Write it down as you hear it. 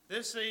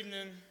This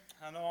evening,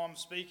 I know I'm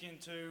speaking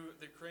to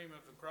the cream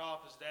of the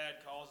crop, as Dad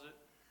calls it,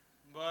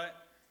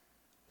 but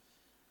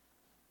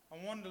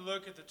I wanted to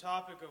look at the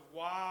topic of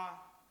why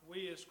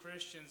we as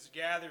Christians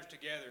gather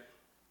together.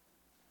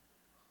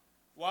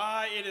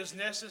 Why it is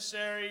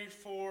necessary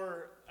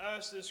for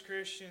us as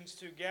Christians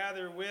to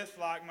gather with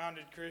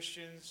like-minded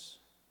Christians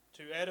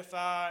to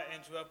edify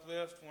and to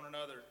uplift one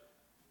another.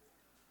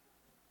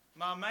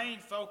 My main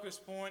focus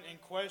point and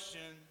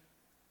question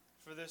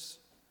for this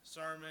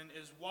sermon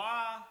is,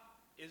 why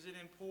is it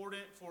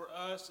important for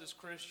us as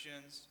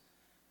Christians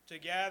to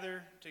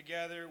gather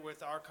together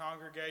with our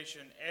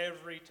congregation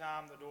every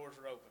time the doors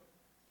are open?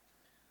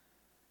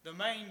 The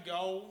main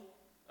goal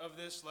of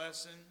this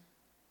lesson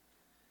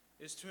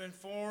is to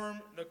inform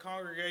the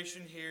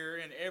congregation here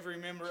and every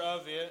member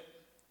of it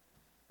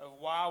of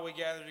why we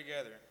gather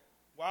together,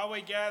 why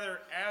we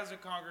gather as a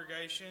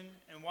congregation,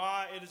 and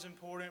why it is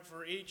important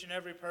for each and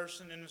every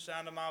person in the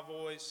sound of my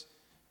voice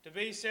to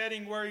be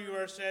sitting where you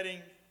are sitting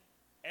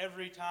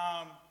every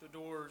time the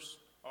doors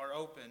are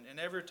open and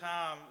every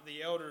time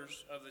the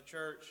elders of the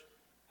church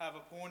have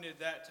appointed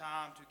that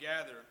time to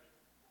gather.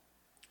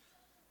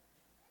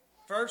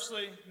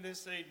 Firstly,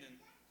 this evening,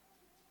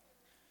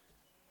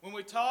 when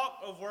we talk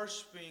of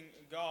worshiping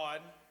God,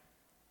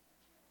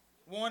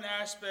 one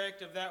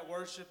aspect of that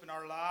worship in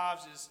our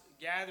lives is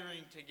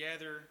gathering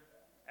together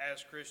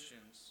as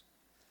Christians.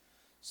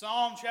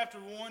 Psalm chapter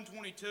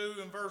 122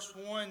 and verse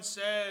 1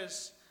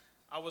 says,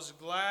 "I was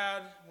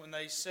glad when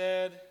they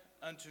said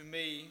unto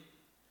me,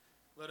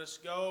 let us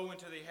go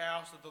into the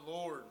house of the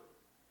Lord."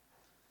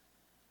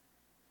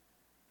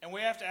 And we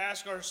have to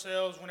ask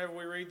ourselves whenever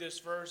we read this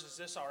verse, is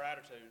this our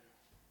attitude?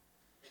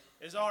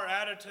 Is our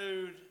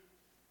attitude,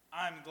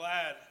 I'm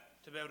glad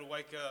to be able to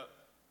wake up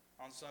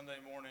on Sunday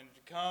morning,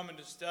 to come and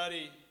to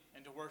study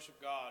and to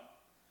worship God?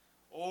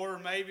 Or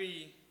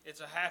maybe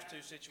it's a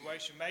have-to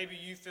situation. Maybe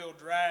you feel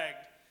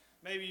dragged.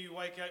 Maybe you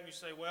wake up and you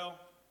say, well,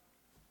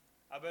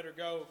 I better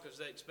go because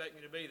they expect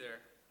me to be there.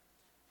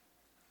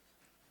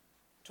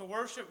 To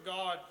worship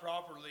God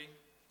properly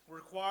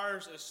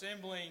requires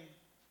assembling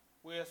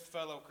with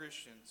fellow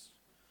Christians.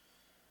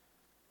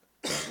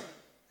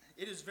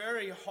 It is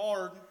very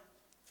hard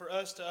for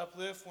us to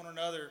uplift one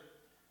another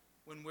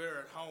when we're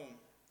at home,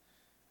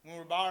 when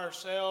we're by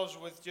ourselves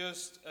with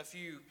just a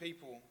few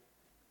people.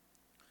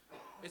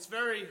 It's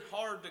very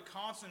hard to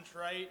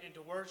concentrate and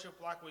to worship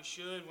like we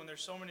should when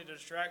there's so many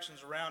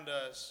distractions around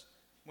us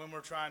when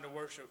we're trying to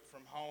worship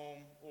from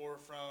home or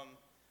from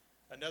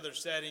another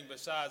setting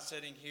besides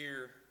sitting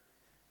here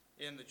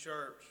in the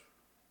church.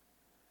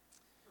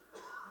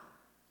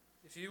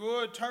 If you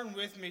would, turn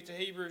with me to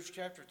Hebrews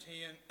chapter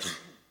 10,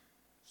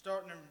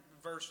 starting in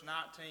verse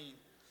 19.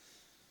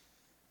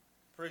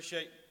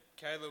 Appreciate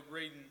Caleb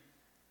reading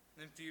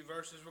them few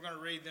verses. We're going to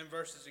read them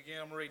verses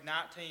again. I'm going to read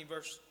 19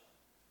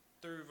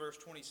 through verse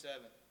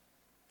 27.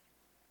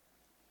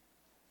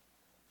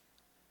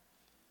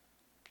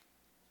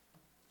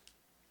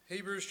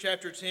 Hebrews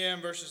chapter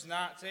 10, verses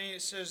 19,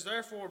 it says,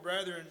 "Therefore,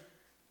 brethren,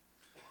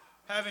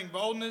 having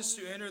boldness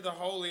to enter the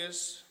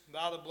holiest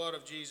by the blood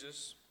of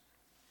Jesus,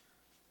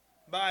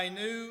 by a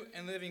new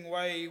and living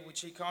way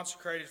which he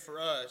consecrated for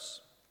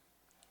us,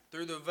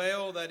 through the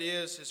veil that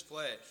is his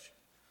flesh.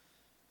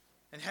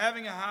 And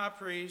having a high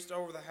priest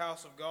over the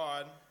house of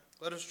God,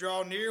 let us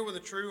draw near with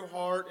a true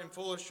heart and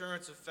full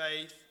assurance of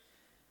faith,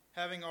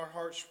 having our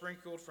hearts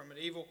sprinkled from an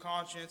evil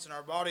conscience and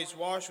our bodies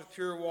washed with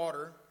pure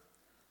water.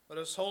 Let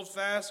us hold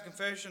fast the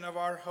confession of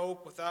our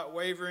hope without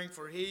wavering,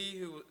 for he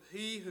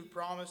who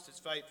promised is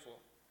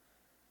faithful.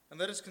 And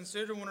let us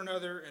consider one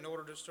another in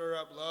order to stir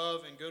up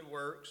love and good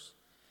works,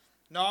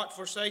 not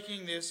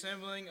forsaking the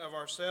assembling of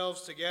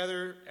ourselves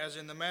together as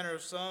in the manner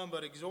of some,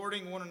 but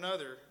exhorting one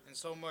another, and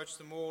so much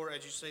the more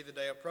as you see the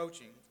day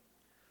approaching.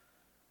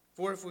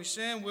 For if we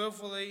sin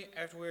willfully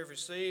after we have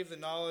received the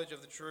knowledge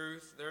of the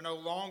truth, there no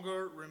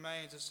longer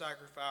remains a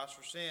sacrifice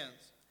for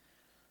sins,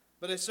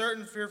 but a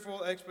certain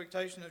fearful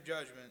expectation of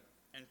judgment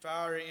and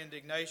fiery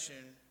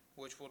indignation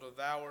which will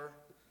devour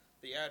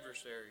the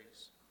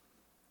adversaries."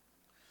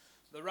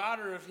 The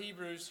writer of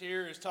Hebrews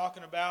here is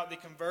talking about the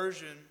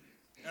conversion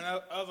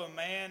of a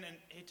man,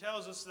 and he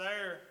tells us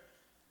there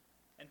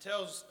and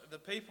tells the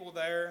people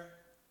there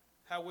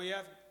how we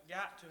have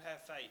got to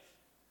have faith.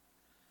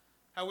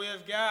 How we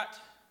have got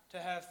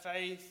to have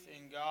faith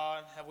in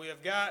God. How we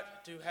have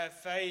got to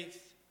have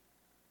faith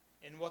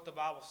in what the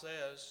Bible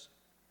says.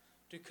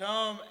 To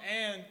come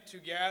and to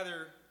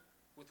gather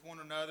with one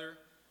another,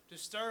 to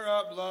stir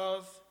up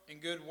love and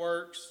good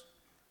works.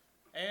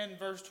 And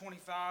verse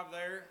 25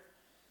 there,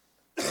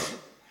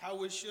 how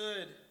we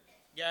should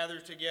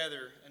gather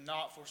together and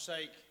not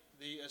forsake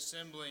the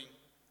assembling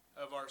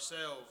of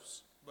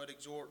ourselves, but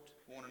exhort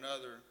one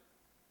another.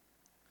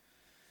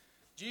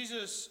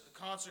 Jesus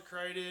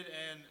consecrated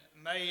and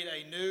made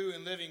a new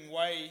and living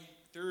way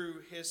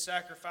through his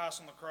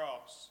sacrifice on the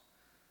cross.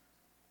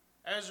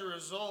 As a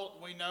result,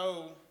 we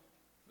know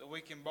that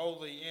we can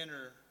boldly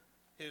enter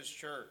his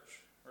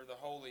church, or the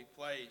holy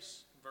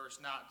place, verse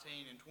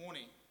 19 and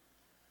 20.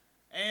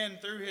 And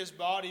through his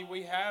body,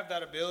 we have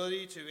that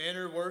ability to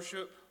enter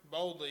worship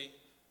boldly,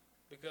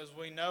 because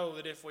we know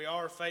that if we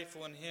are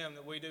faithful in him,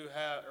 that we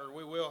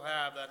will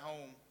have that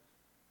home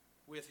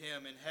with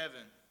him in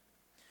heaven.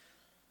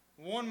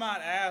 One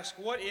might ask,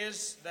 what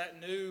is that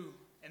new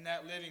and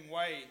that living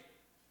way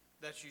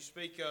that you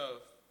speak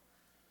of?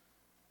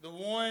 The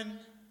one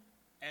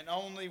and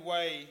only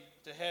way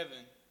to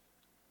heaven,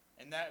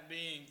 and that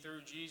being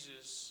through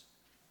Jesus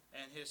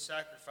and his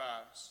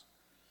sacrifice.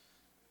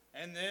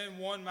 And then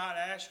one might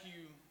ask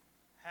you,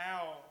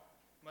 how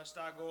must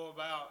I go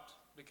about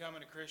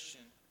becoming a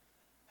Christian?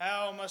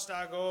 How must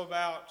I go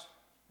about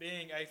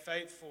being a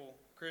faithful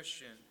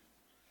Christian?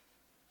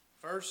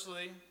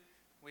 Firstly,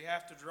 we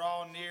have to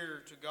draw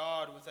near to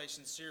God with a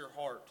sincere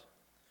heart.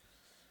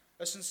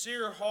 A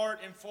sincere heart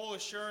and full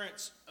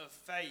assurance of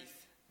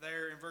faith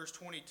there in verse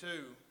 22.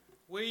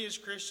 We as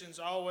Christians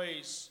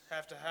always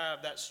have to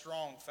have that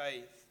strong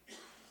faith.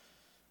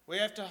 We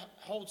have to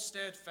hold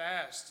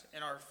steadfast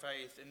in our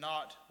faith and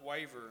not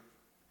waver.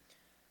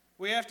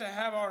 We have to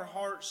have our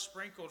hearts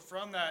sprinkled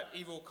from that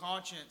evil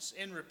conscience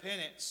in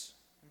repentance.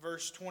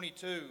 Verse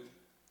 22.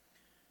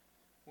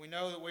 We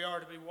know that we are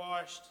to be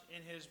washed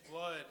in his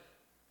blood.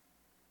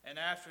 And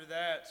after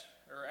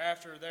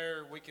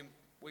there,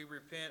 we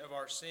repent of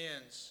our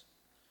sins.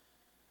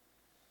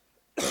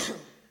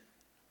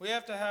 We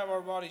have to have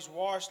our bodies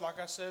washed, like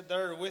I said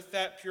there, with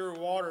that pure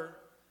water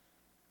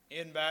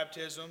in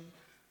baptism.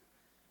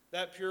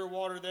 That pure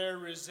water there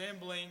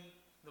resembling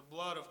the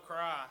blood of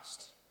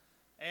Christ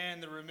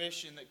and the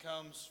remission that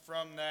comes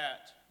from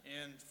that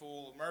in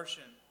full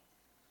immersion.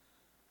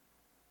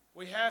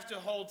 We have to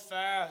hold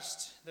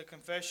fast the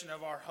confession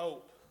of our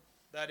hope,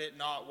 that it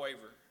not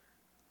waver.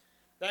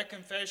 That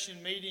confession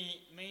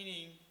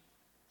meaning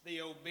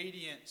the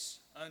obedience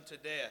unto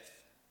death,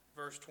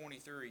 verse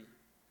 23.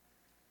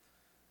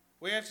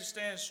 We have to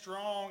stand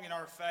strong in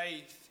our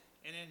faith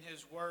and in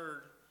his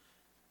word,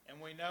 and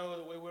we know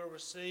that we will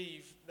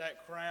receive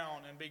that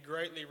crown and be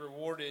greatly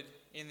rewarded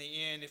in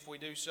the end if we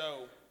do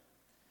so.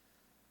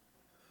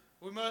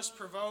 We must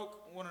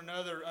provoke one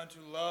another unto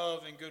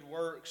love and good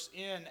works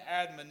in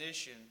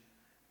admonition.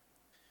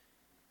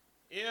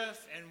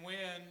 If and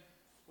when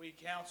we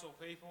counsel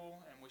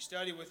people and we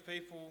study with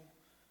people,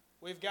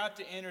 we've got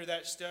to enter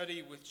that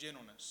study with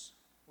gentleness,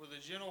 with a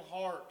gentle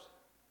heart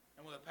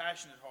and with a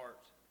passionate heart.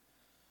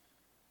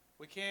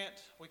 We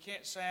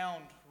can't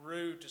sound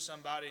rude to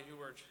somebody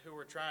who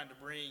we're trying to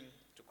bring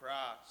to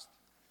Christ.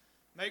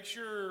 Make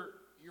sure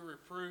your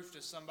reproof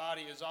to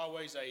somebody is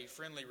always a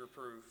friendly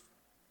reproof.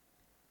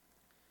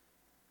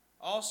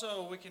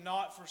 Also, we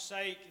cannot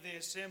forsake the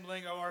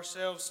assembling of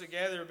ourselves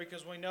together,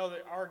 because we know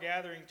that our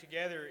gathering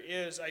together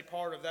is a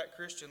part of that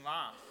Christian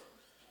life.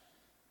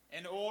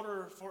 In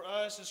order for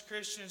us as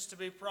Christians to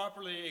be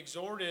properly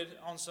exhorted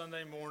on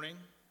Sunday morning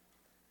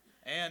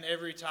and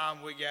every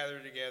time we gather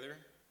together,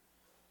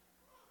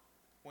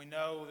 we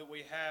know that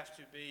we have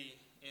to be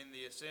in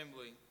the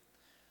assembly.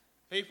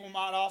 People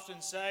might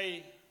often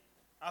say,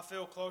 I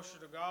feel closer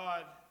to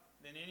God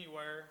than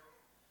anywhere.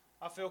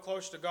 I feel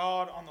closer to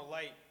God on the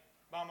lake,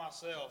 by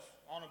myself,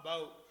 on a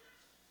boat.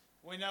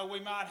 We know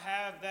we might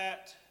have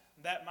that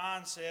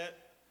mindset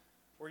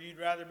where you'd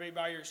rather be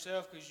by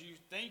yourself because you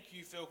think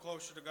you feel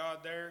closer to God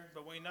there,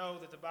 but we know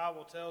that the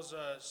Bible tells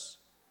us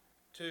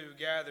to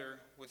gather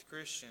with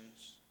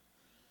Christians.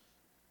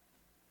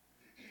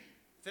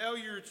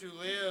 Failure to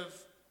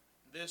live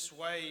this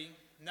way,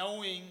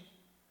 knowing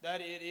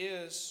that it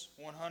is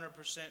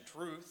 100%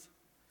 truth,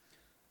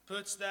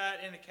 puts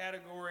that in the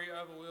category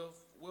of a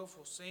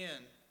willful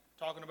sin.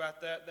 Talking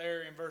about that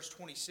there in verse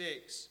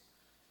 26.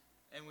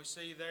 And we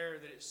see there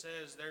that it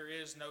says there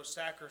is no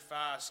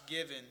sacrifice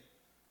given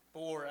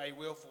for a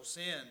willful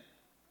sin.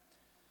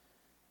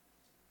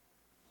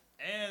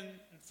 And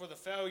for the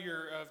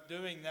failure of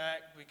doing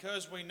that,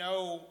 because we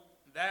know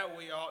that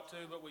we ought to,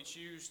 but we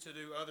choose to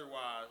do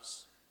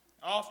otherwise.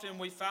 Often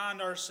we find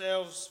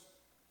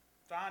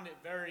it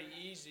very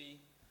easy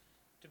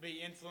to be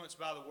influenced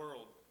by the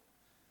world.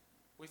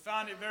 We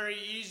find it very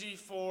easy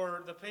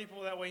for the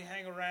people that we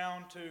hang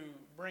around to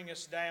bring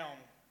us down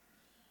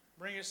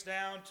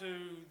to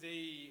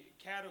the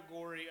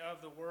category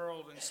of the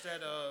world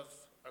instead of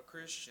a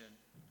Christian.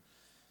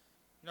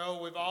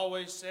 No, we've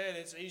always said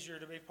it's easier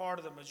to be part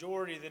of the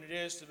majority than it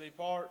is to be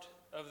part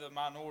of the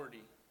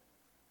minority.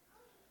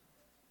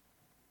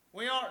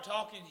 We aren't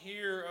talking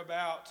here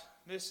about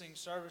missing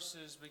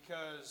services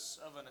because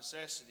of a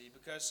necessity,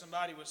 because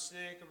somebody was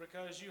sick, or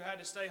because you had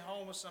to stay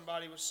home if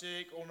somebody was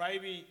sick, or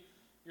maybe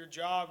your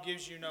job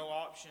gives you no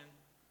option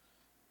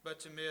but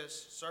to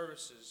miss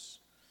services.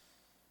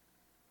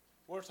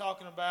 We're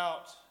talking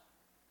about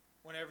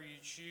whenever you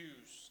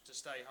choose to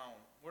stay home.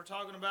 We're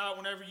talking about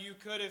whenever you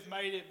could have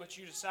made it, but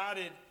you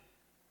decided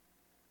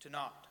to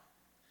not.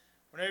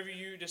 Whenever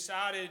you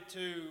decided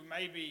to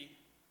maybe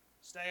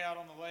stay out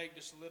on the lake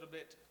just a little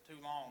bit too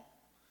long.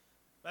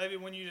 Maybe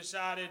when you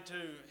decided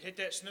to hit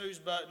that snooze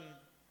button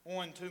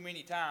one too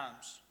many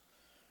times.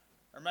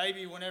 Or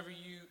maybe whenever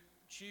you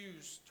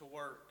choose to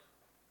work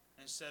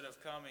instead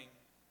of coming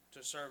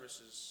to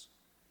services.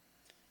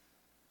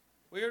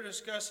 We are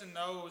discussing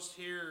those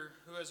here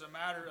who, as a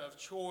matter of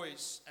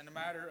choice and a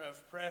matter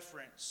of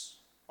preference,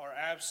 are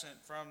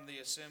absent from the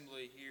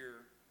assembly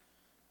here,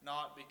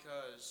 not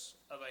because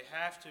of a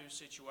have-to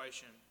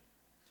situation.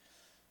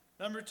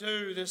 Number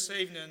 2 this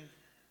evening,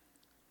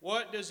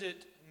 what does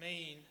it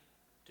mean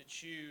to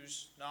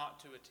choose not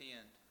to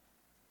attend?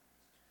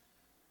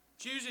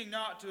 Choosing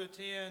not to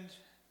attend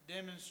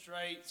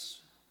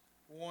demonstrates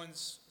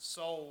one's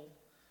soul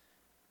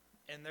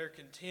and their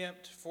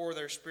contempt for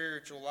their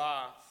spiritual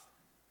life.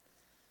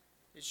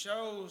 It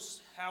shows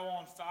how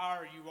on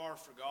fire you are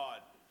for God.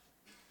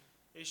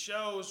 It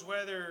shows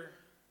whether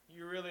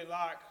you really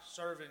like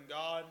serving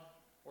God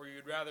or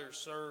you'd rather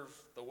serve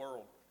the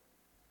world.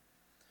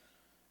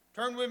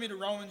 Turn with me to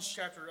Romans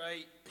chapter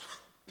 8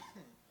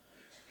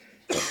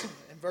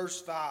 and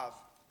verse 5.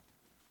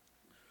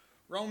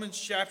 Romans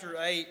chapter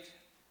 8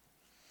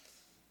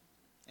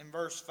 and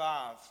verse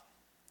 5.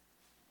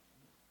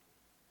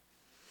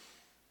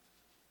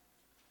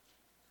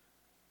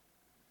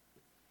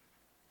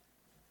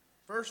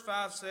 Verse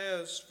 5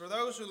 says, "For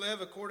those who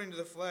live according to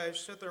the flesh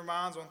set their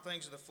minds on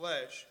things of the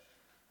flesh,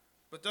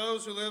 but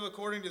those who live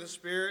according to the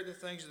Spirit, the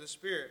things of the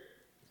Spirit.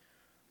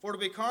 For to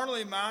be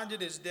carnally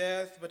minded is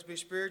death, but to be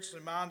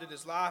spiritually minded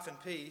is life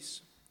and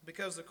peace,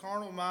 because the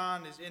carnal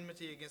mind is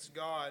enmity against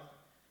God,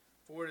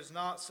 for it is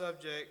not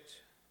subject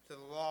to the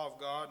law of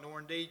God,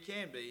 nor indeed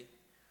can be.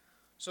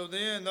 So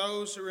then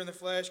those who are in the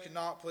flesh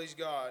cannot please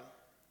God.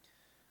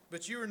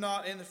 But you are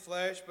not in the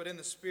flesh, but in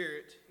the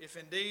Spirit, if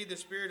indeed the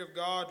Spirit of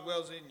God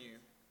dwells in you.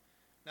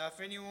 Now if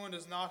anyone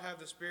does not have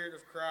the Spirit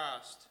of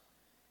Christ,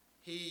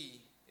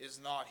 he is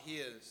not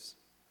his."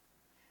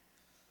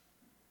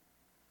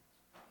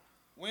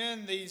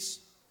 When these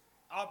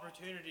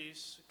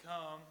opportunities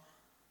come,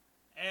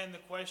 and the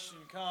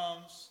question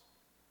comes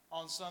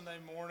on Sunday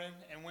morning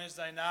and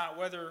Wednesday night,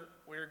 whether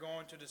we're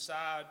going to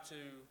decide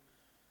to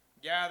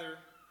gather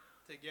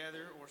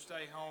together or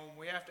stay home,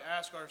 we have to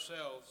ask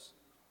ourselves,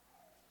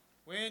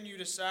 when you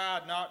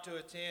decide not to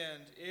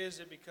attend, is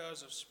it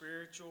because of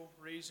spiritual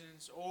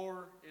reasons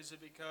or is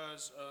it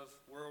because of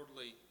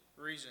worldly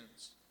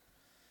reasons?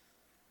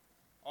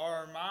 Are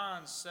our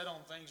minds set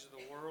on things of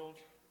the world,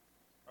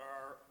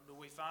 or do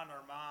we find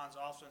our minds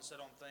often set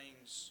on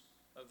things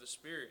of the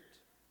Spirit?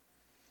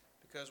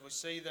 Because we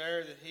see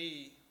there that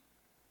He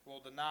will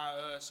deny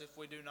us if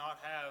we do not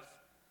have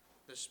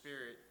the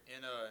Spirit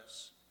in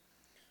us.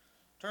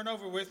 Turn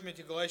over with me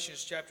to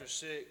Galatians chapter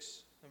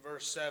 6 and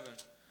verse 7.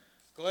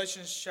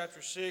 Galatians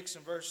chapter 6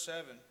 and verse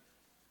 7.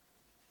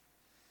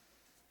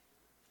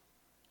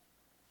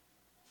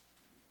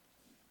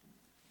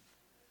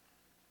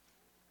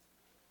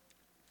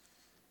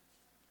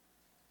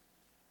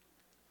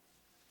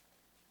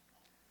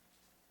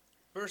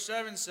 Verse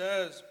 7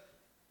 says,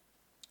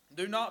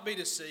 "Do not be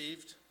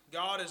deceived.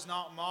 God is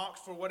not mocked,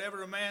 for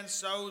whatever a man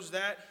sows,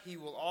 that he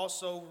will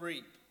also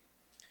reap.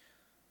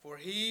 For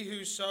he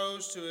who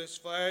sows to his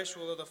flesh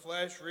will of the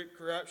flesh reap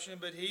corruption,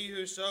 but he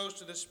who sows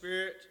to the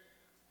Spirit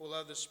will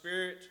of the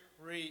Spirit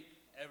reap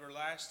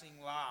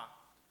everlasting life."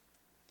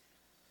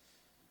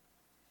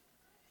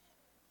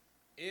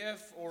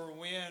 If or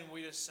when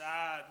we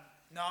decide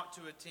not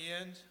to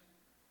attend,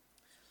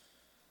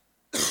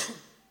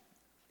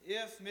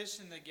 if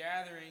missing the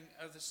gathering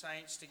of the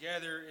saints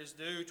together is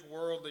due to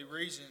worldly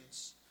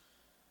reasons,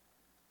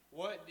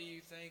 what do you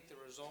think the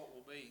result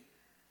will be?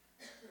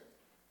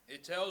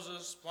 It tells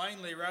us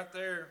plainly right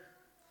there,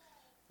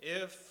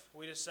 if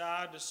we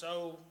decide to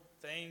sow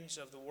things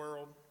of the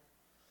world,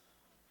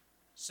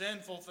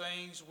 sinful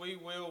things, we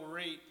will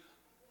reap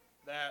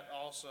that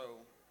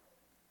also.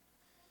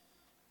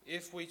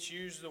 If we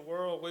choose the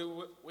world,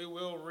 we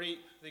will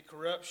reap the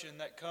corruption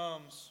that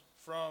comes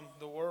from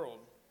the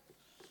world.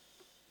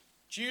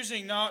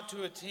 Choosing not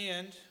to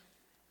attend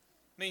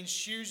means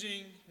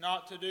choosing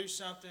not to do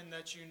something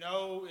that you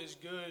know is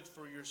good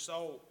for your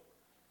soul.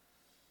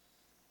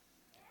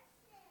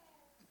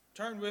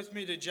 Turn with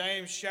me to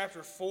James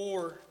chapter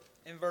 4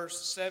 and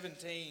verse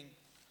 17.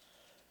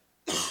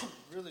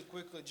 Really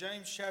quickly,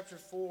 James chapter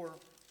 4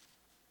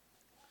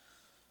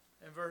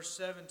 and verse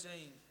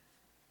 17.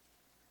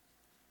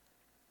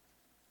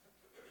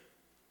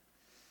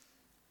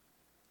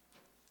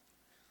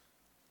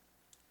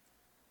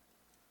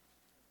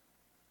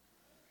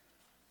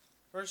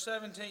 Verse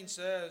 17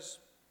 says,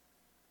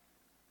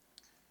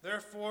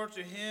 "Therefore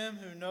to him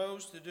who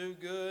knows to do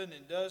good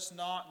and does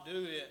not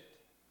do it,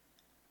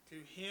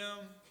 to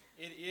him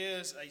it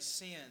is a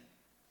sin."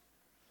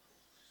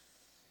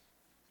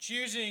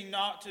 Choosing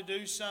not to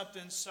do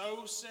something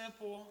so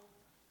simple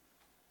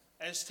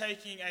as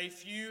taking a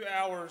few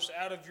hours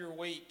out of your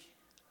week,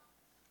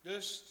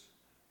 just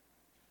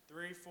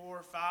 3,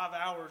 4, 5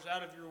 hours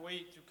out of your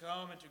week to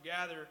come and to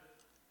gather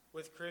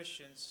with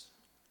Christians,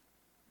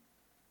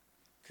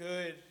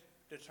 could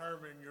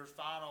determine your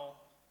final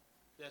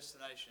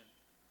destination.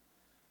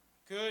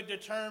 Could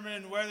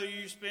determine whether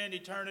you spend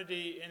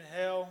eternity in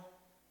hell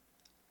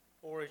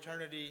or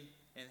eternity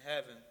in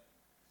heaven.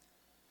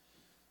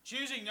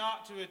 Choosing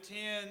not to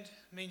attend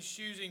means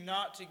choosing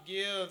not to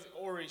give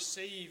or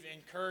receive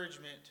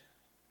encouragement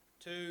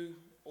to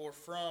or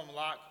from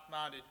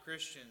like-minded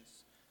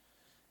Christians.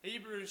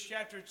 Hebrews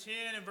chapter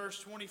 10 and verse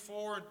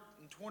 24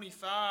 and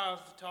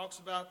 25 talks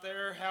about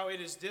there how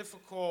it is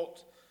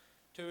difficult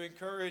to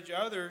encourage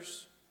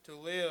others to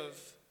live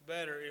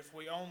better if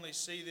we only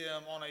see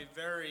them on a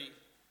very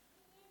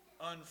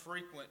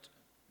unfrequent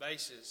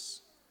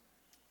basis.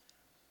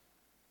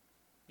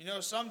 You know,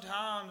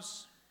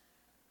 sometimes,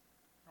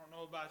 I don't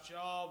know about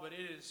y'all, but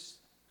it is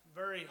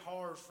very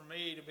hard for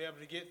me to be able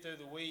to get through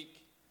the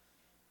week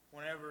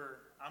whenever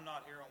I'm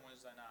not here on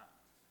Wednesday night.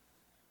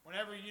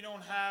 Whenever you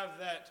don't have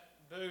that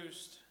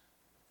boost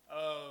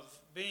of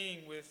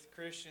being with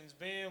Christians,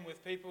 being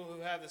with people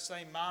who have the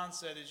same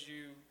mindset as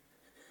you,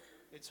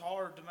 it's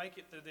hard to make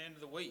it through the end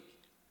of the week.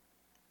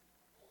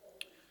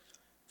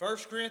 1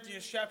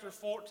 Corinthians chapter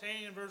 14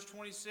 and verse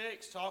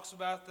 26 talks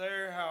about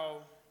there how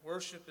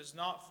worship is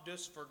not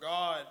just for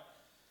God,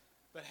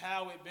 but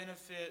how it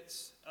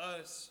benefits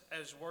us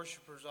as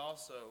worshipers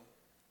also.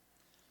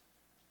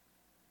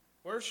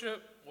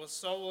 Worship was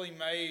solely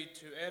made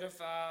to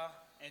edify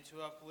and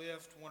to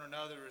uplift one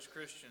another as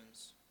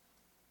Christians.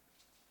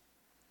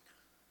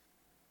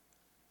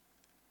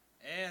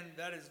 And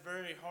that is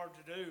very hard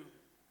to do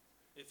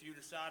if you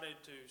decided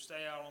to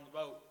stay out on the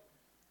boat.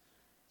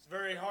 It's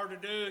very hard to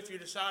do if you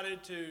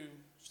decided to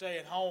stay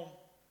at home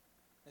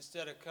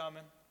instead of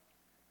coming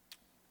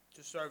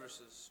to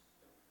services.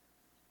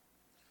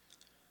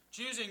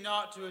 Choosing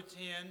not to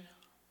attend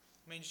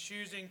means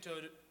choosing to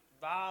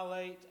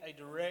violate a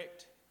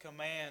direct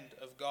command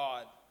of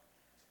God.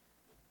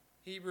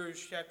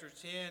 Hebrews chapter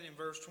 10 and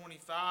verse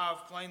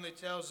 25 plainly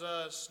tells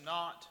us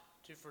not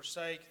to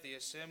forsake the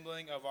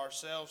assembling of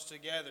ourselves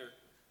together.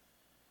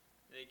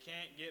 It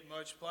can't get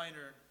much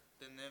plainer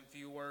than them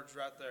few words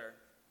right there.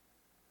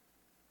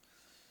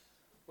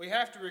 We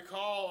have to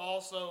recall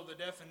also the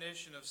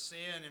definition of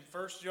sin in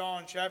 1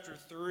 John chapter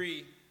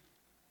 3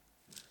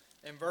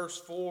 and verse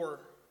 4,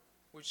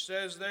 which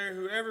says there,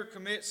 whoever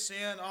commits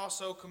sin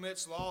also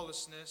commits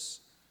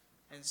lawlessness,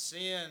 and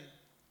sin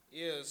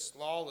is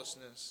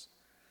lawlessness.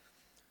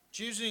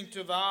 Choosing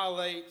to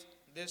violate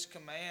this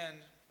command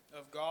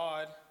of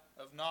God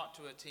of not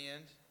to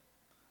attend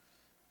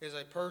is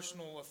a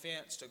personal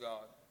offense to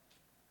God.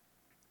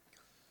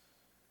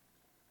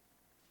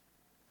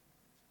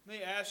 Let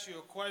me ask you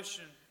a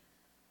question.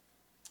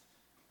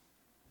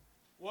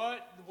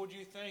 What would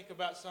you think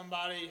about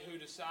somebody who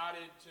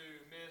decided to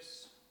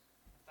miss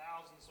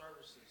 1,000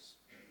 services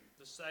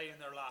to say in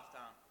their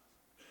lifetime?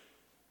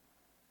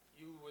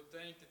 You would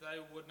think that they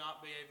would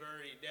not be a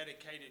very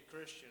dedicated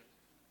Christian.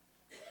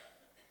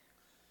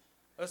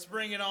 Let's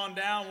bring it on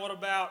down. What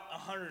about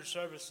 100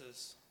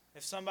 services?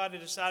 If somebody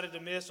decided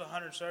to miss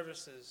 100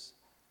 services,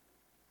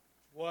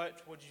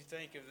 what would you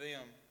think of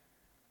them?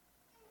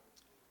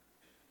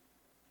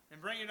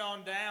 And bring it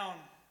on down.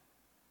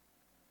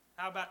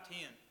 How about 10?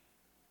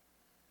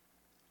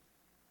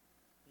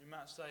 You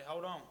might say,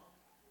 hold on.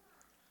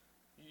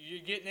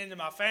 You're getting into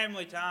my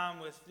family time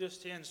with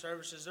just 10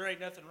 services. There ain't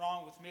nothing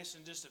wrong with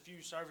missing just a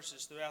few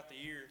services throughout the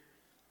year.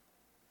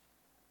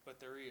 But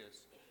there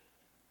is.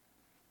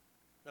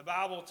 The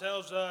Bible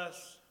tells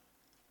us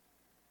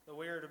that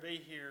we are to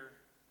be here,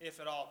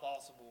 if at all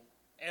possible,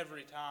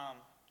 every time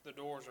the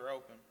doors are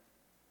open.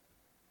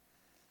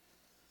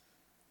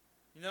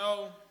 You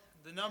know,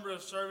 the number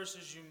of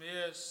services you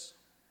miss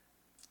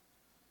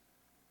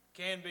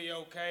can be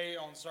okay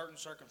on certain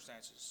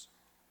circumstances.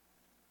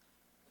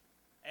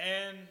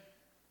 And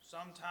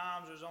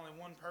sometimes there's only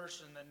one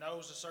person that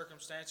knows the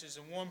circumstances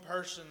and one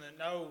person that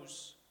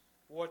knows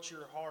what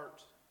your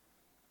heart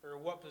or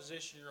what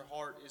position your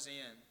heart is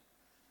in.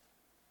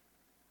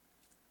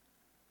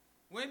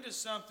 When does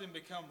something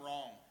become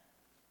wrong?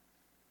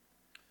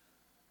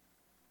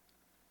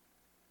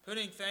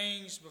 Putting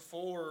things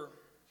before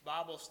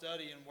Bible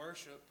study and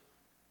worship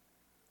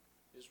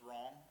is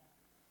wrong.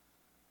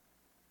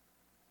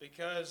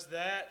 Because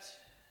that,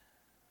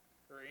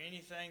 or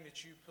anything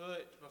that you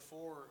put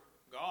before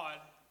God,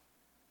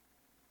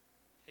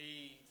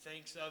 He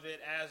thinks of it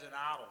as an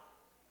idol.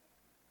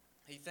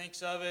 He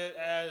thinks of it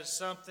as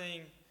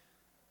something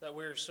that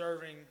we're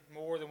serving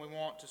more than we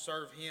want to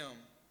serve Him.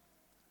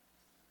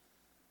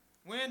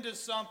 When does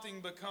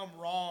something become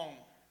wrong?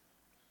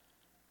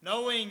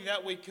 Knowing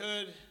that we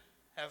could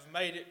have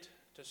made it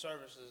to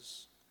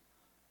services,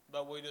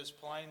 but we just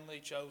plainly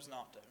chose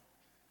not to.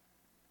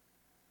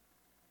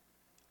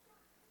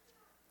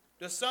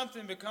 Does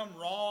something become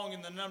wrong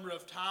in the number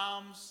of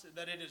times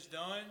that it is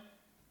done?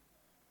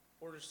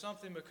 Or does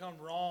something become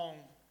wrong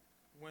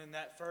when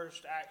that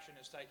first action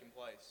has taken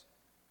place?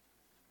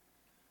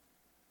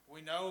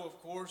 We know, of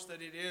course,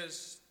 that it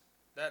is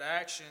that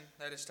action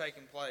that has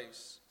taken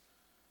place.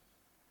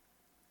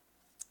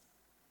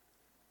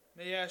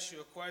 Let me ask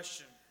you a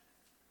question.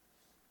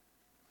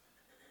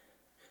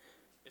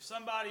 If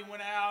somebody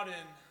went out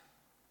and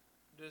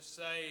just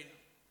say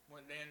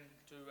went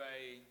into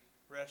a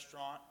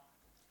restaurant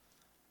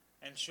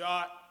and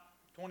shot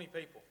 20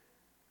 people,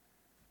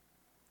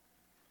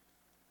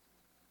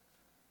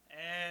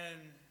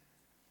 and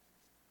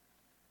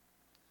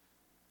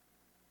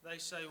they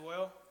say,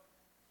 well,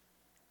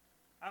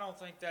 I don't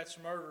think that's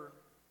murder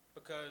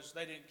because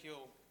they didn't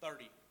kill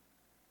 30.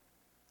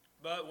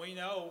 But we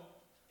know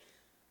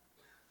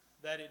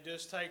that it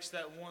just takes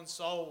that one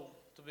soul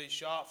to be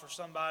shot for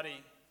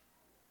somebody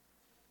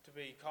to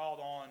be called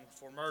on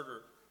for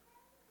murder.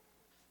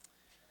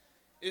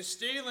 Is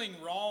stealing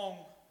wrong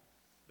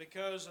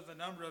because of the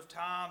number of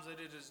times that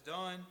it is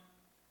done?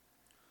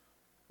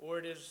 Or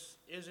is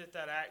it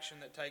that action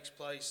that takes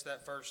place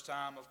that first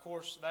time? Of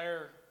course,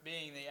 there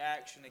being the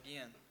action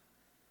again.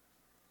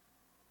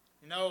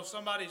 You know, if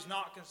somebody's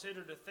not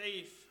considered a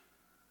thief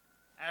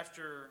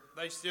after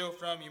they steal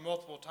from you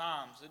multiple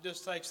times, it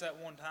just takes that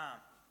one time.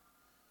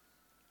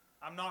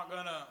 I'm not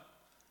going to,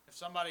 if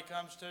somebody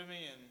comes to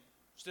me and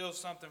steals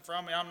something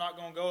from me, I'm not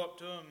going to go up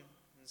to them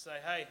and say,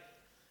 hey,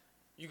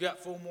 you got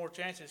 4 more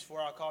chances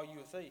before I call you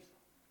a thief.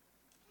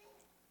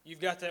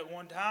 You've got that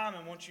one time,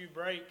 and once you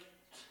break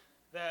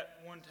that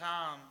one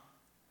time,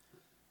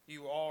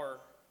 you are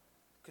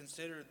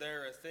considered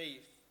there a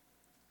thief.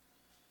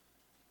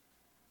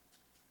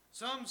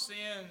 Some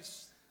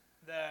sins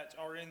that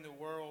are in the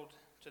world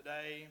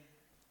today,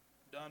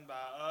 done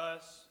by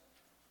us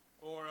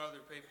or other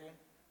people,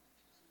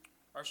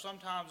 are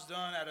sometimes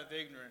done out of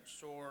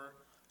ignorance or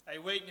a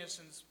weakness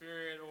in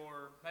spirit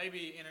or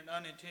maybe in an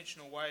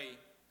unintentional way.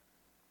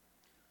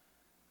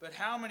 But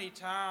how many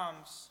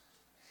times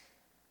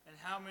and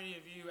how many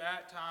of you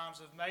at times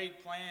have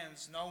made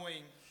plans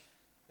knowing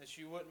that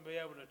you wouldn't be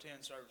able to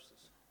attend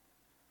services?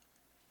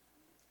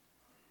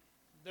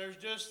 There's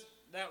just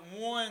that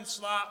one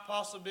slight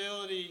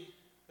possibility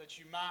that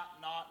you might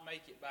not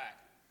make it back.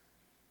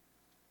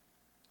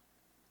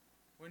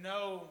 We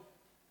know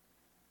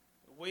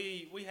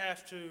we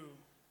have to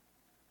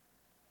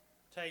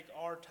take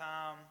our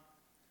time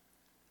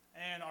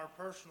and our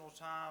personal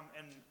time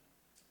and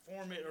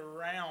form it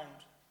around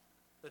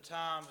the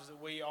times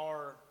that we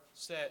are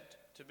set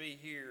to be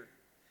here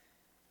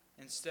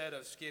instead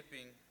of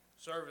skipping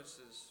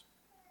services.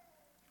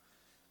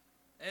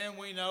 And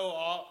we know,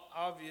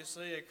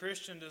 obviously, a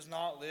Christian does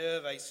not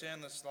live a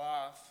sinless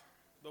life,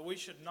 but we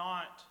should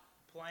not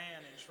plan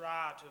and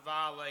try to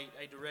violate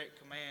a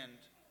direct command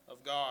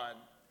of God.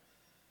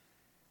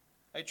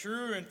 A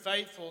true and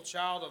faithful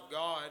child of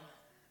God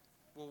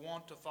will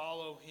want to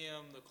follow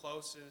Him the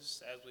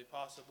closest as we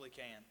possibly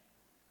can.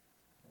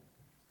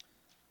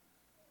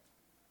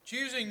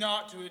 Choosing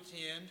not to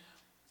attend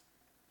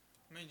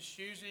means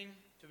choosing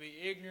to be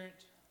ignorant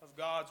of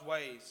God's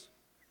ways.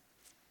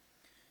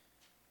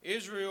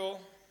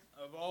 Israel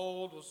of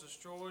old was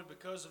destroyed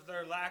because of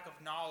their lack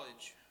of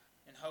knowledge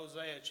in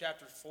Hosea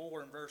chapter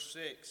 4 and verse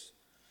 6.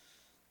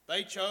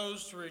 They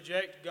chose to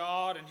reject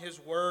God and His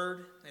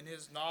word and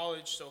His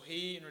knowledge, so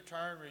He in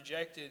return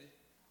rejected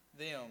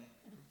them.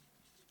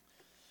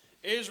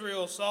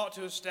 Israel sought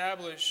to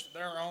establish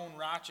their own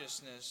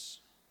righteousness.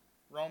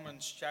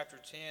 Romans chapter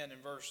 10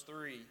 and verse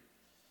 3.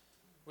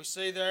 We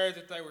see there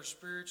that they were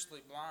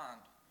spiritually blind.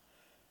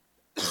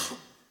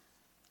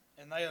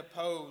 And they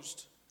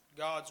opposed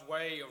God's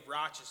way of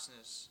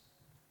righteousness.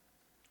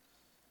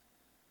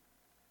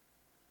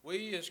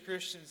 We as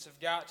Christians have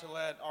got to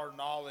let our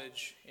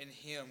knowledge in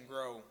Him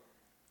grow.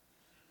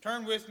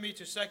 Turn with me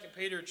to 2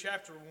 Peter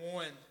chapter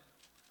 1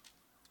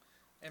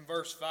 and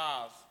verse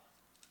 5.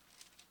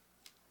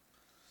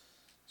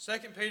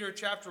 2 Peter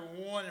chapter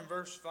 1 and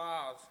verse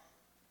 5.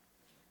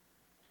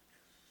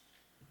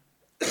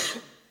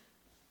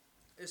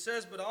 It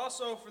says, "But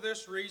also for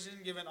this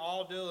reason, given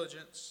all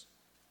diligence,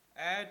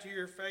 add to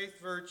your faith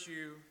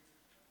virtue,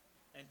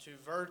 and to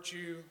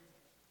virtue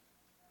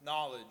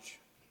knowledge."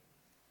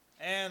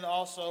 And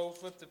also,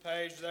 flip the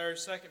page there,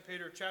 2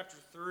 Peter chapter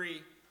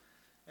 3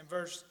 and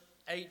verse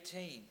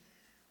 18.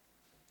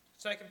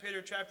 2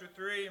 Peter chapter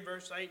 3 and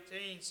verse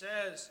 18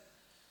 says,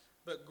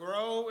 "But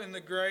grow in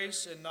the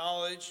grace and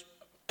knowledge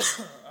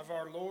of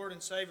our Lord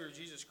and Savior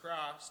Jesus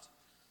Christ.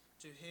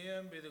 To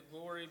Him be the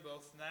glory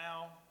both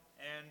now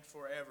and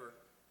forever."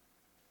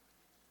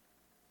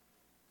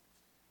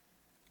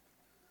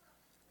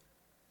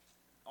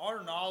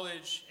 Our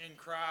knowledge in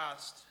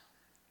Christ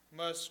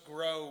must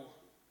grow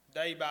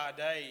day by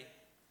day,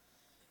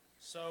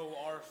 so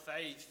our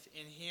faith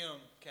in Him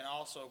can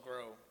also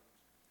grow.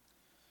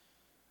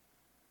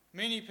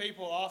 Many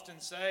people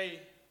often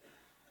say,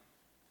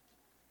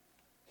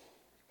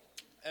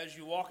 as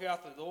you walk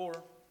out the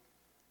door,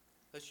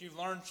 that you've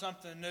learned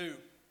something new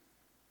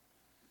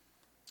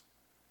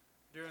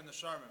during the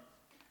sermon.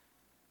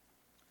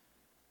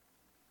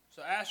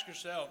 So ask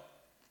yourself,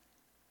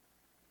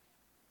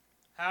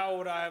 how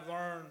would I have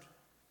learned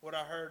what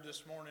I heard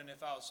this morning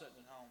if I was sitting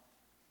at home?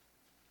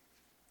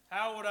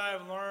 How would I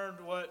have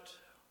learned what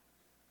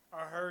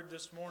I heard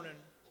this morning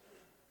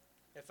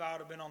if I would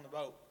have been on the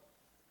boat?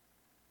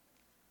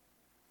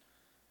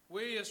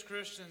 We as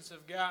Christians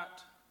have got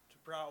to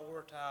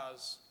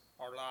prioritize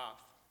our life.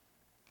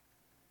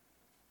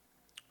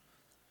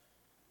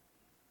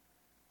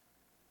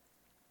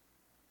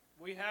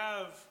 We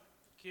have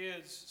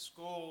kids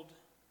schooled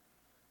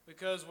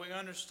because we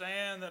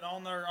understand that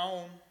on their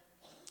own,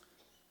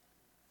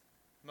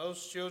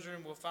 most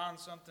children will find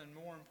something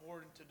more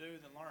important to do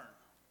than learn.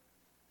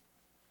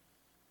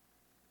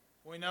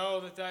 we know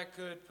that that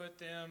could put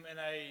them in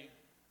a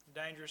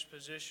dangerous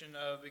position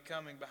of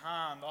becoming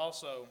behind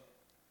also.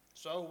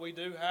 So we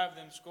do have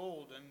them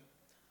schooled and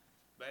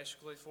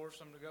basically force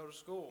them to go to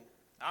school.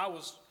 I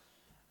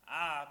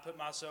put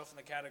myself in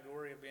the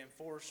category of being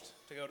forced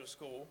to go to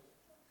school.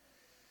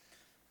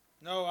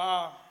 No,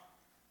 I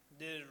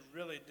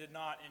really did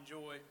not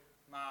enjoy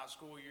my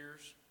school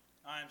years.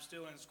 I am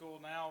still in school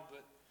now,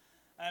 but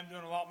I am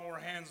doing a lot more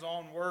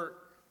hands-on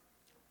work.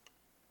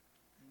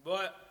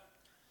 But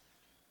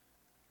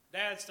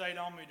Dad stayed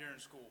on me during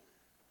school.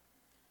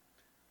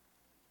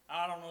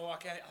 I don't know, I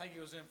think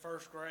it was in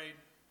first grade.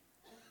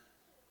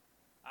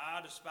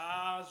 I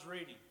despised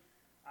reading.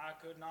 I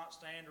could not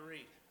stand to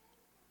read.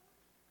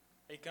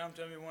 He come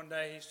to me one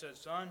day, he said,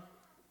 "Son,"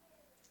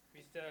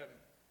 he said,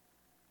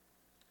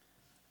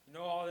 "you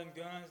know all them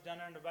guns down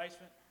there in the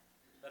basement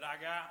that I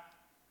got?"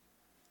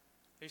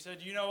 He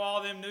said, "You know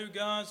all them new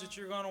guns that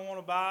you're going to want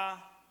to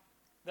buy?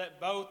 That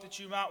boat that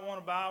you might want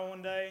to buy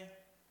one day?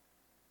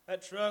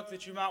 That truck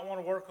that you might want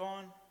to work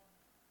on?"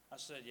 I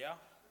said, "Yeah."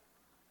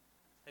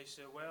 He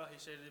said, "Well," he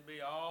said, "it'd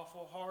be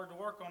awful hard to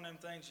work on them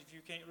things if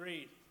you can't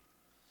read."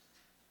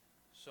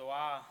 So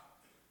I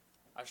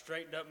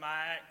straightened up my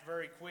act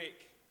very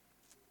quick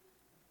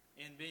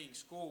in being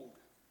schooled.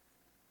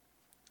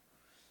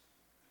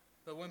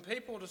 But when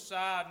people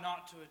decide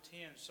not to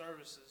attend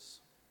services,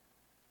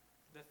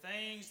 the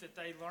things that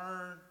they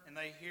learn and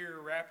they hear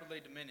rapidly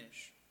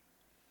diminish,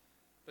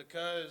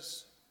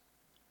 because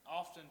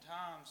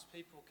oftentimes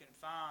people can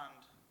find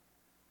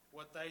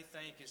what they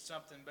think is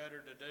something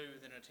better to do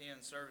than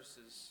attend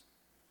services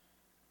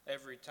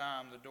every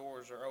time the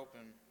doors are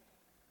open.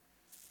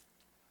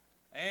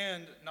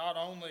 And not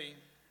only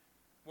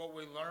what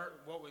we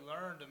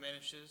learn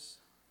diminishes,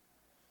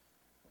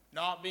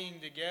 not being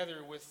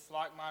together with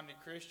like-minded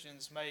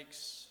Christians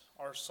makes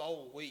our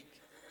soul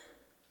weak.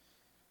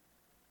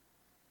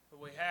 But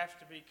we have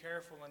to be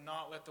careful and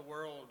not let the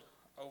world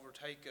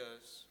overtake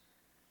us.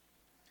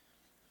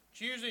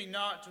 Choosing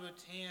not to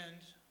attend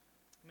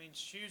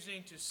means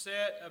choosing to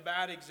set a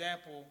bad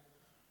example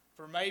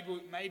for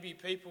maybe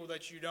people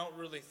that you don't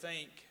really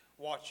think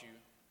watch you.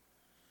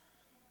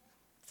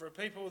 For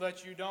people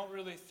that you don't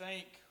really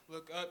think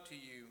look up to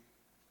you.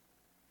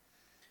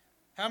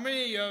 How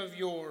many of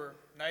your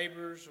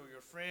neighbors or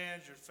your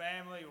friends, your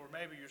family, or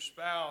maybe your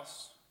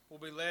spouse will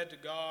be led to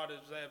God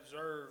as they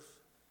observe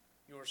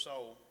your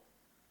soul?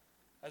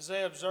 As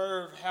they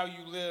observe how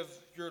you live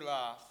your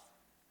life?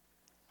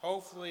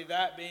 Hopefully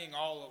that being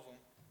all of them.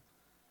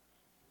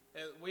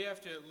 We have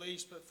to at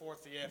least put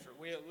forth the effort.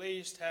 We at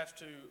least have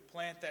to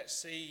plant that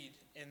seed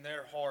in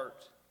their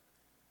heart.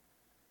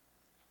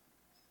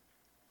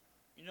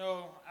 You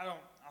know,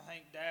 I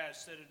think Dad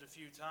said it a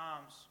few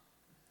times.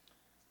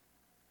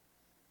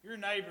 Your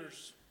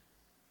neighbors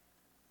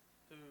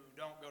who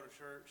don't go to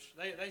church,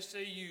 they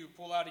see you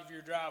pull out of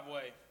your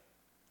driveway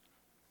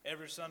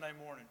every Sunday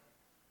morning,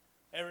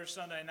 every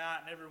Sunday night,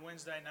 and every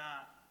Wednesday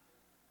night.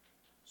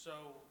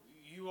 So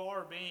you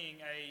are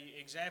being an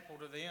example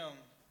to them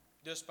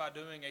just by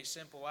doing a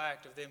simple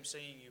act of them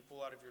seeing you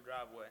pull out of your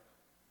driveway.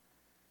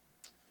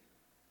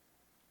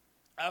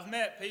 I've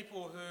met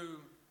people who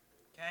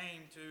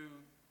came to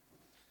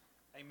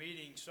a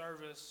meeting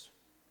service,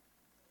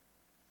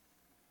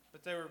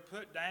 but they were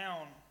put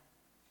down.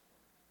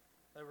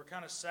 They were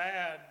kind of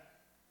sad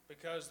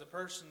because the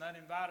person that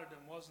invited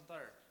them wasn't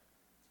there.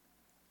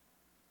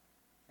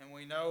 And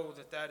we know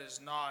that that is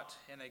not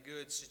in a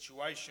good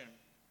situation.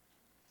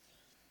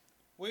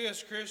 We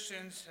as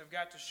Christians have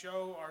got to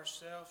show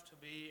ourselves to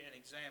be an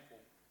example.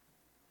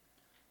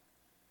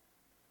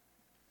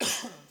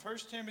 1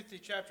 Timothy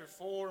chapter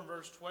 4 and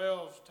verse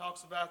 12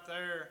 talks about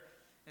there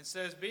and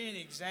says, "Be an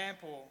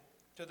example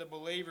to the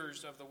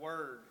believers of the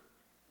word."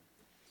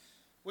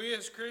 We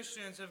as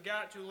Christians have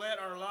got to let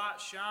our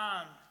light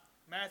shine.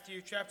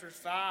 Matthew chapter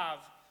 5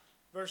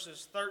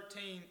 verses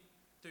 13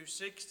 through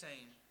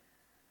 16.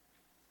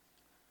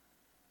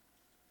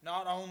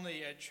 Not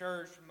only at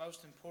church, but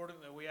most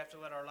importantly, we have to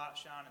let our light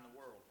shine in the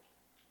world.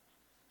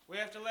 We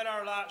have to let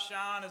our light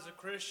shine as a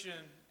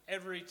Christian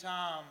every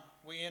time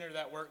we enter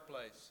that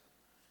workplace.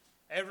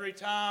 Every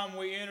time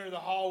we enter the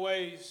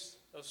hallways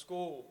of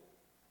school.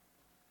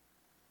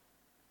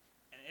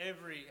 And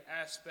every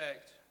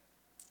aspect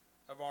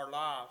of our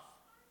life.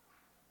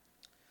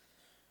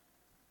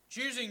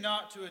 Choosing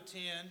not to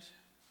attend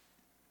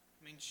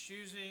means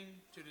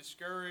choosing to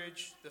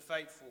discourage the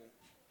faithful.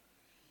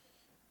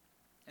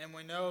 And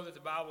we know that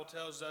the Bible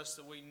tells us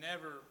that we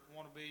never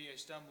want to be a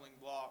stumbling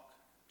block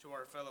to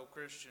our fellow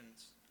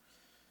Christians.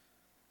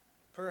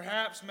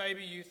 Perhaps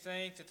maybe you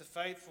think that the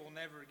faithful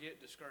never get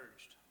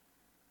discouraged.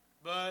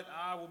 But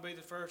I will be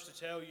the first to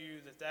tell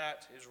you that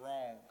that is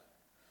wrong.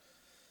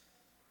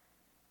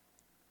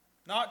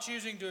 Not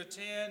choosing to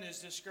attend is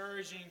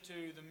discouraging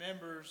to the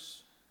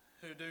members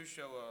who do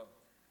show up.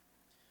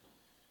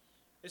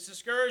 It's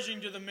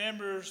discouraging to the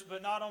members,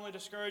 but not only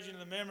discouraging to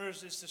the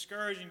members, it's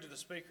discouraging to the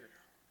speaker.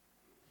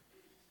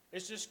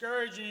 It's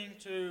discouraging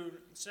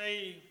to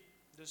say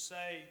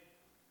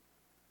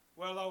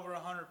well over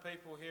 100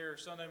 people here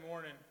Sunday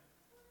morning,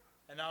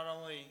 and not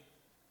only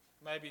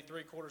maybe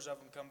 3/4 of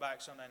them come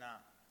back Sunday night.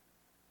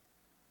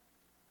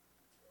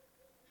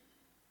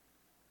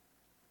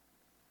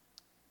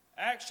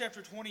 Acts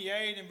chapter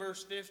 28 and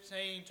verse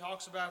 15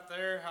 talks about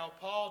there how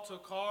Paul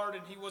took heart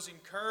and he was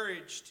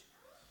encouraged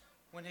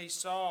when he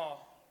saw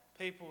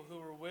people who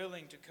were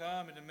willing to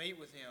come and to meet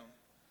with him.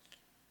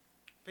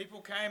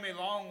 People came a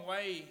long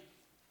way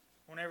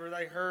whenever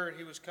they heard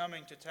he was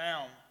coming to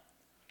town.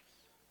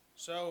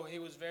 So he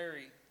was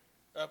very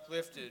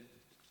uplifted.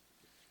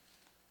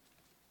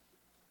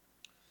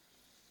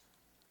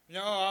 You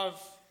know,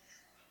 I've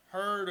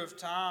heard of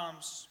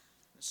times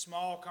in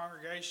small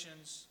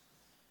congregations,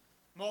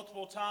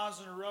 multiple times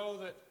in a row,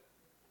 that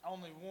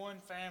only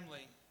one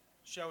family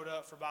showed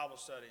up for Bible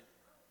study.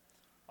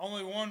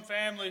 Only one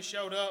family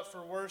showed up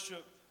for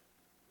worship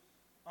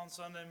on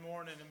Sunday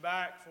morning and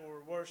back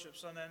for worship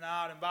Sunday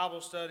night and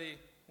Bible study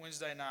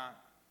Wednesday night.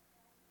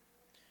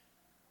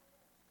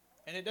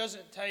 And it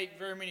doesn't take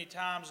very many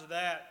times of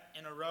that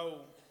in a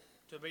row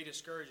to be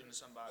discouraging to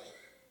somebody.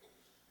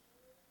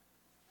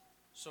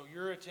 So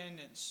your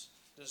attendance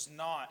does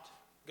not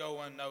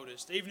go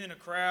unnoticed, even in a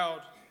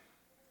crowd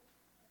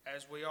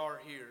as we are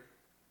here.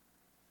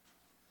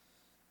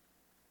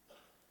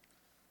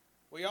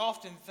 We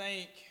often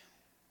think,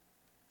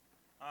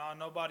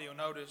 nobody will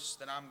notice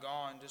that I'm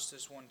gone just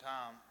this one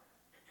time.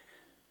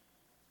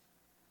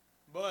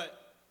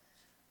 But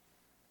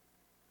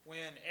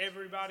when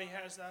everybody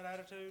has that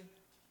attitude,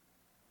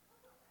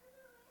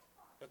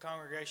 the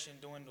congregation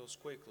dwindles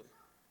quickly.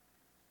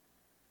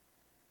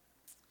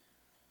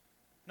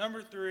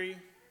 Number 3,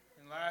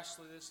 and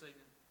lastly this evening.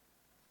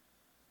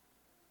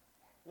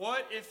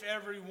 What if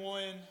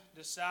everyone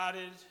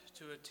decided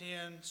to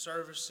attend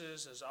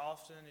services as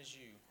often as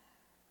you?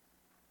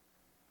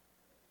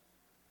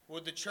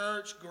 Would the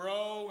church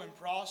grow and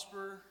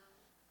prosper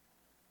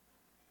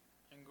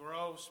and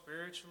grow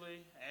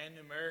spiritually and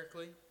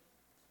numerically?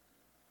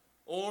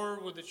 Or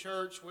would the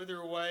church wither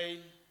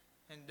away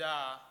and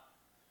die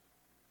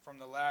from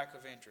the lack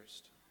of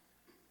interest?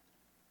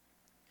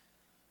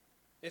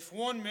 If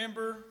one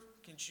member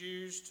can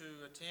choose to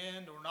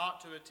attend or not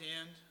to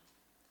attend,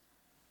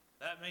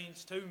 that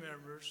means 2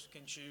 members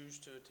can choose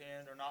to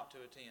attend or not to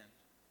attend.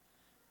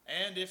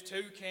 And if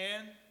 2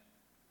 can,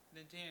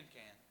 then 10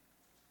 can.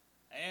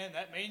 And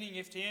that meaning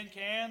if 10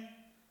 can,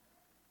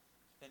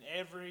 then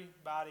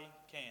everybody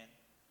can.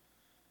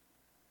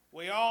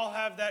 We all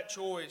have that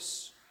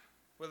choice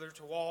whether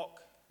to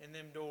walk in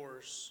them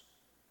doors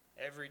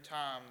every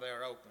time they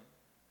are open.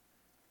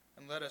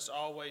 And let us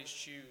always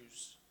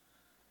choose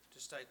to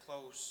stay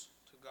close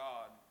to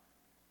God.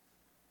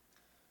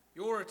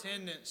 Your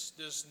attendance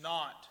does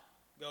not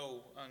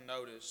go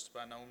unnoticed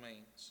by no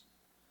means.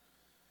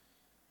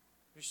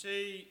 You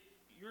see,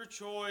 your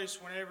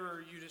choice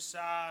whenever you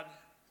decide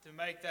to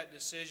make that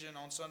decision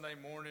on Sunday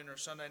morning or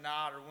Sunday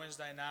night or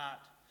Wednesday night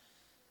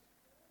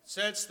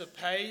sets the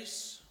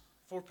pace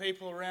for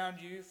people around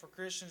you, for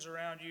Christians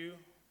around you,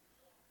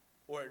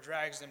 or it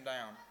drags them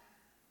down.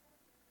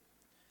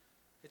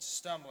 It's a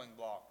stumbling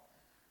block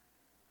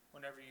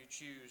whenever you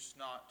choose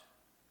not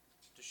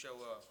to show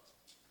up.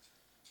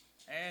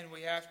 And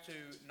we have to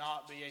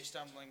not be a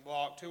stumbling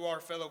block to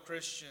our fellow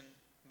Christian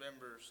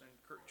members and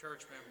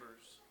church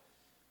members.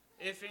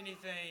 If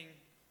anything,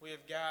 we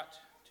have got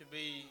to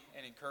be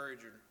an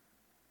encourager.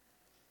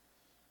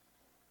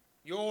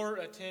 Your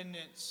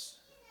attendance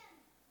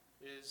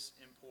is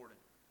important.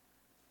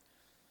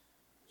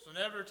 So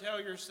never tell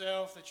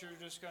yourself that you're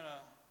just going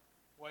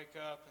to wake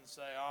up and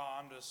say,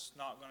 I'm just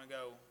not going to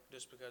go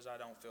just because I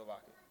don't feel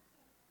like it.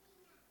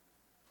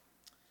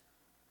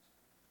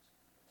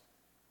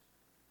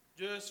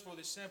 Just for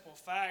the simple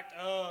fact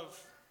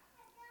of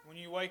when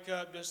you wake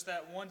up just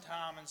that one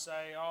time and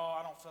say,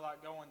 I don't feel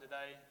like going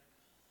today,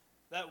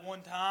 that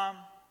one time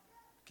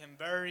can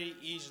very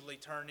easily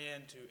turn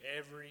into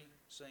every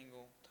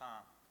single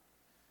time.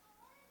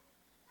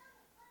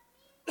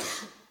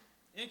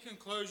 In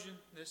conclusion,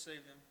 this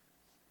evening,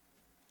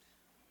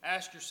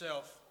 ask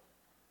yourself,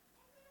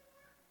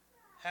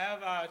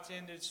 have I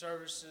attended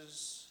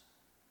services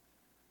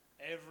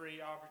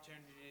every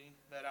opportunity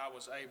that I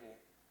was able?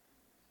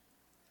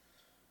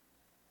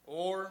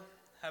 Or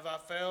have I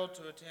failed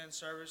to attend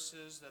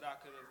services that I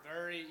could have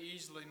very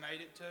easily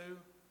made it to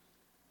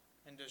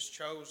and just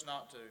chose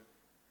not to?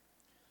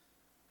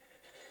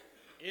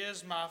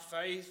 Is my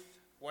faith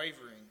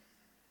wavering?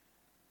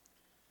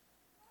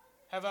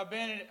 Have I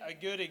been a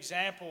good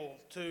example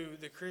to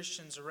the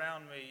Christians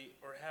around me,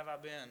 or have I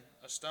been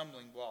a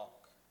stumbling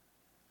block?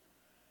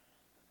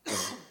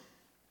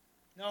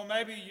 No,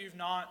 maybe you've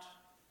not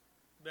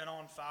been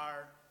on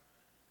fire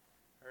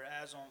or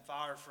as on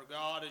fire for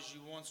God as you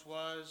once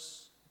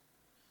was.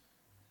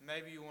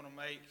 Maybe you want to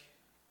make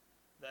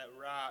that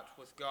right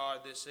with God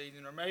this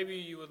evening, or maybe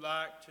you would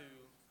like to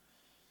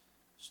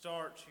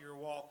start your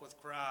walk with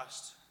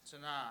Christ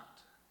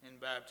tonight in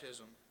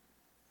baptism.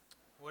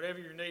 Whatever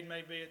your need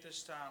may be at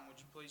this time, would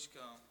you please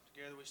come?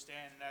 Together we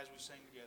stand and as we sing together.